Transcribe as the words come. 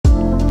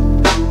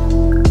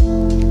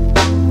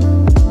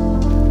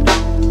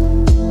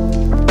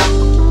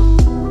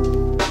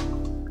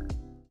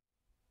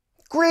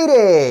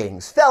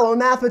Greetings, fellow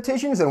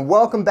mathematicians, and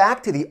welcome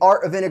back to the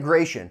Art of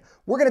Integration.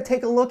 We're going to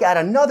take a look at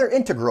another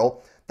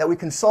integral that we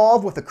can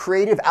solve with a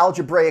creative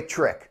algebraic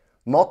trick,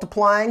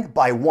 multiplying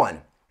by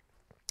 1.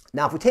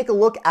 Now, if we take a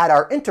look at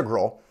our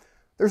integral,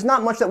 there's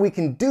not much that we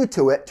can do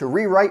to it to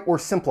rewrite or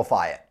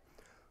simplify it.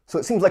 So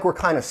it seems like we're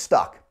kind of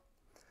stuck.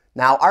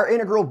 Now, our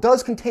integral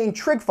does contain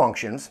trig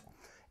functions,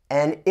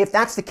 and if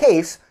that's the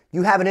case,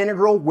 you have an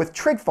integral with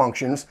trig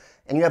functions,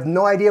 and you have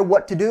no idea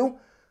what to do,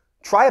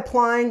 try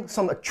applying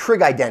some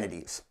trig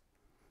identities.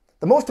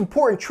 The most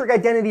important trig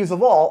identities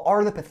of all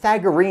are the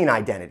Pythagorean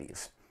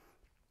identities.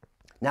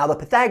 Now, the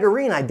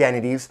Pythagorean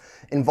identities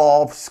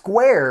involve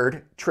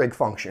squared trig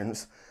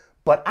functions,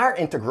 but our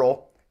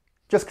integral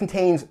just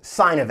contains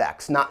sine of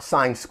x, not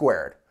sine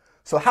squared.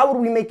 So how would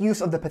we make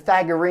use of the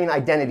Pythagorean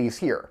identities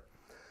here?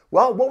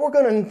 Well, what we're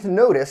going to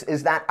notice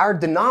is that our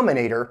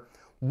denominator,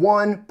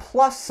 1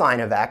 plus sine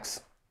of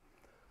x,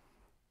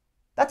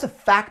 that's a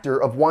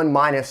factor of 1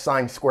 minus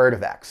sine squared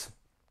of x.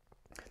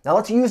 Now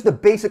let's use the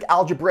basic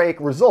algebraic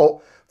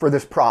result for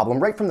this problem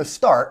right from the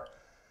start.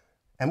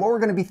 And what we're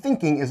going to be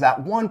thinking is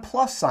that 1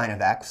 plus sine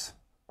of x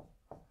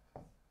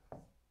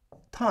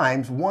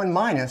times 1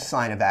 minus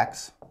sine of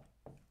x.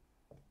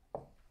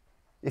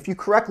 If you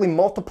correctly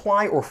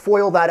multiply or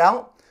FOIL that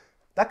out,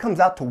 that comes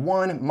out to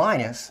 1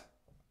 minus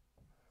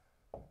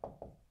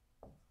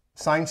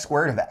sine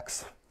squared of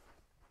x.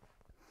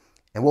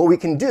 And what we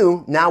can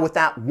do now with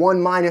that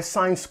 1 minus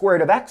sine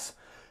squared of x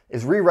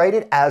is rewrite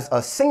it as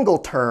a single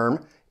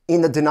term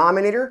in the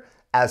denominator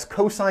as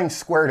cosine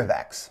squared of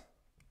x.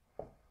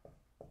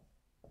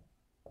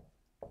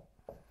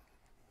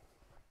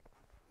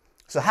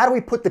 So how do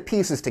we put the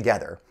pieces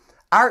together?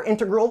 Our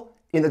integral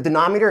in the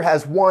denominator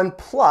has 1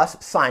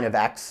 plus sine of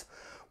x.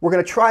 We're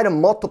going to try to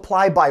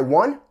multiply by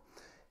 1.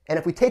 And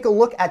if we take a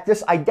look at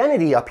this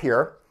identity up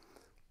here,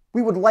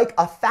 we would like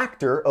a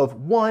factor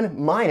of 1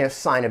 minus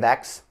sine of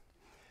x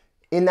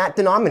in that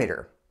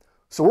denominator.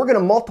 So we're going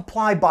to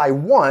multiply by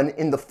 1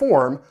 in the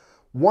form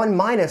 1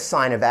 minus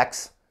sine of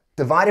x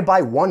divided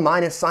by 1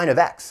 minus sine of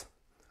x.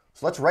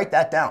 So let's write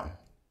that down.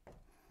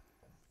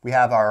 We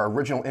have our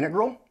original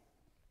integral.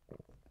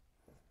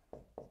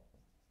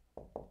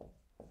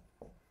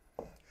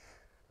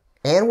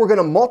 And we're going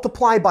to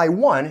multiply by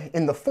 1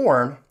 in the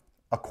form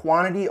a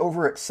quantity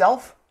over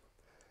itself.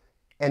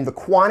 And the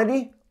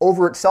quantity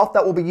over itself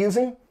that we'll be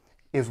using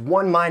is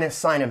 1 minus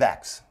sine of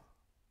x.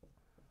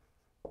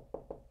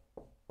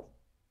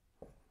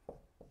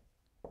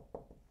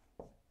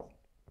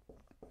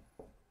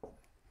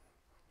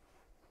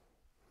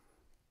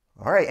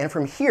 All right, and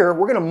from here,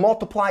 we're going to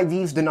multiply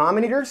these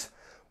denominators.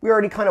 We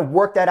already kind of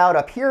worked that out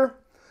up here.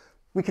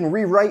 We can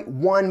rewrite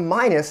 1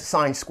 minus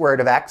sine squared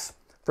of x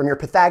from your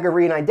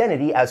Pythagorean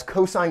identity as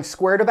cosine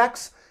squared of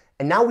x.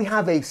 And now we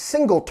have a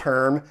single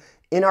term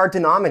in our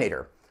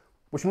denominator,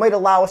 which might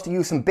allow us to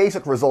use some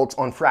basic results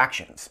on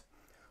fractions.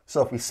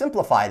 So if we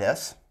simplify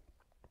this,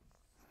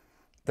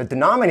 the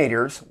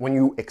denominators, when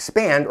you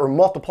expand or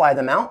multiply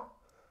them out,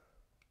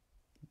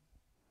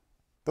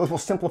 those will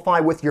simplify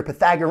with your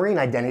Pythagorean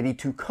identity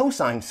to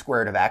cosine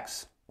squared of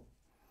x.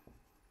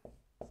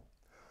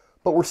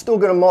 But we're still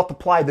going to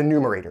multiply the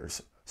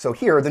numerators. So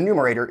here, the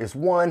numerator is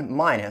 1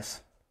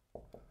 minus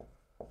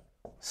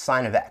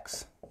sine of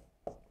x.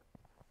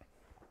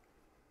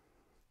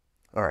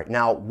 All right,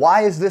 now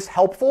why is this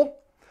helpful?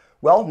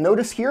 Well,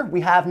 notice here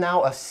we have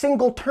now a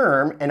single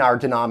term in our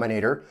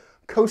denominator,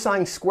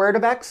 cosine squared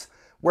of x,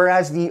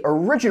 whereas the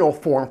original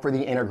form for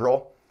the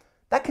integral,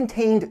 that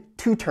contained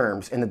 2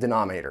 terms in the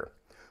denominator.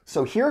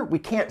 So here we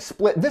can't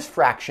split this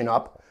fraction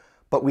up,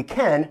 but we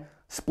can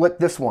split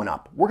this one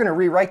up. We're going to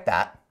rewrite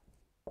that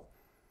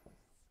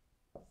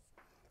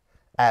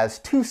as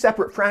 2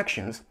 separate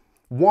fractions,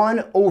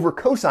 1 over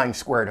cosine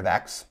squared of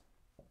x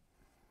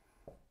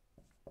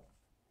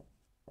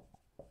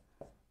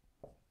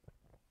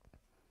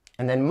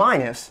and then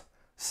minus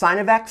sine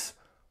of x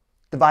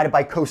divided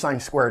by cosine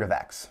squared of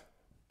x.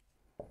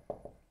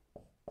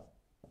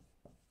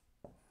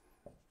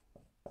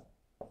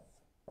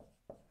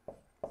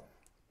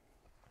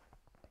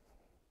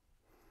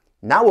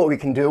 Now what we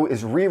can do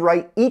is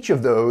rewrite each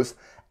of those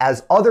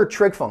as other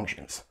trig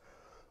functions.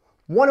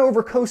 1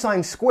 over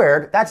cosine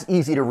squared, that's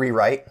easy to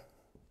rewrite.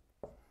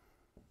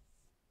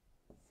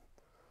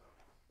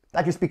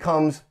 That just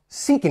becomes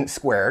secant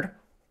squared.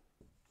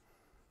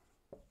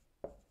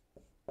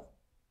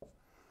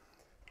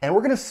 And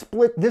we're going to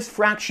split this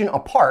fraction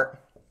apart.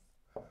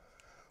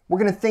 We're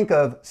going to think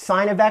of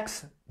sine of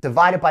x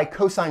divided by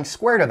cosine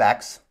squared of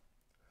x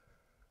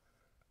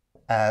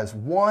as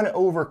 1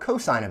 over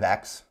cosine of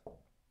x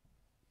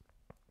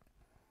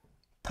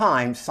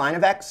times sine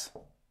of x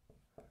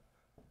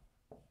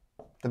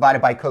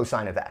divided by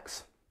cosine of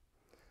x.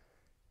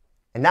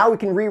 And now we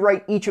can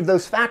rewrite each of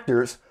those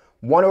factors.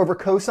 1 over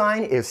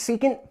cosine is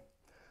secant.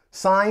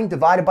 Sine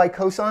divided by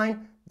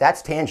cosine,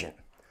 that's tangent.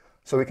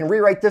 So we can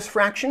rewrite this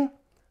fraction,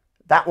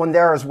 that one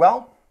there as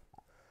well,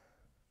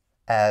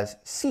 as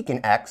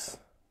secant x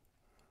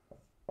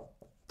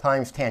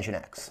times tangent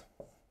x.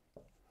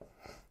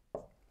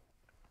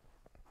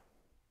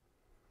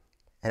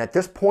 And at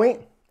this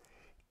point,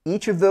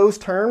 each of those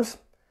terms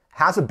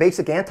has a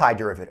basic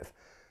antiderivative.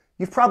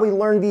 You've probably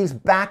learned these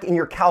back in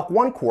your Calc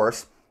 1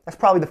 course. That's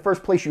probably the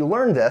first place you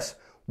learned this.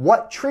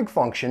 What trig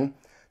function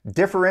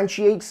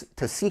differentiates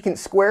to secant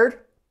squared?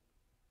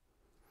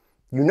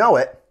 You know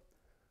it.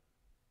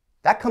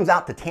 That comes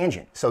out to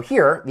tangent. So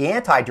here, the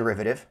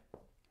antiderivative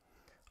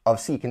of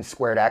secant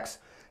squared x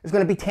is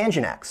going to be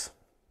tangent x.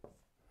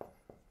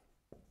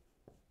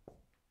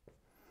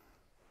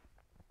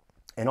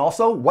 And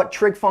also, what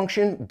trig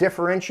function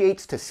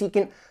differentiates to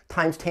secant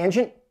times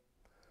tangent?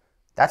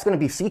 That's going to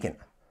be secant.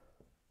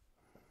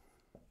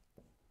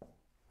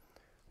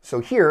 So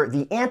here,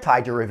 the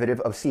antiderivative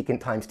of secant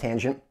times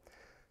tangent,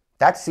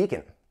 that's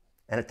secant.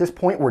 And at this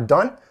point, we're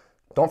done.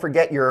 Don't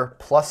forget your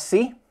plus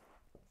c.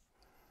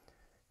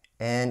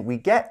 And we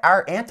get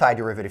our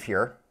antiderivative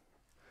here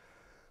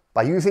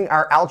by using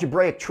our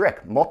algebraic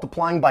trick,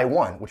 multiplying by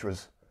 1, which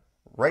was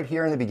right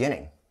here in the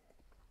beginning.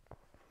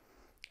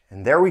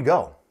 And there we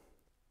go.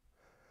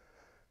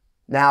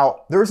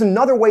 Now, there's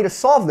another way to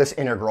solve this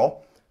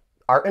integral.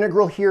 Our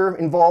integral here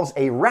involves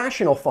a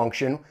rational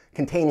function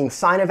containing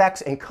sine of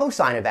x and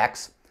cosine of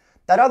x.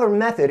 That other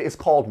method is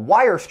called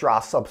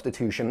Weierstrass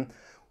substitution,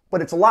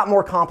 but it's a lot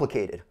more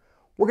complicated.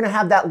 We're going to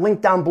have that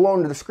link down below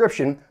in the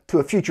description to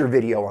a future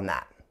video on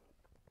that.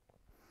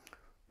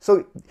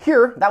 So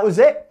here, that was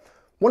it.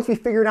 Once we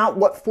figured out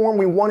what form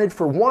we wanted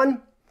for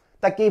 1,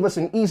 that gave us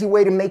an easy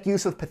way to make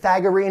use of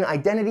Pythagorean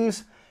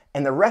identities,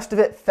 and the rest of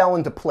it fell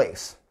into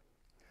place.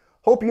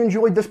 Hope you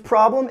enjoyed this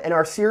problem in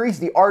our series,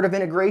 The Art of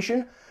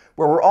Integration,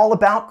 where we're all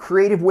about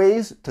creative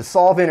ways to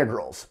solve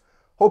integrals.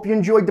 Hope you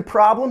enjoyed the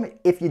problem.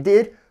 If you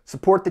did,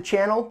 support the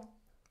channel,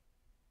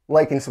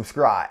 like and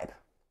subscribe.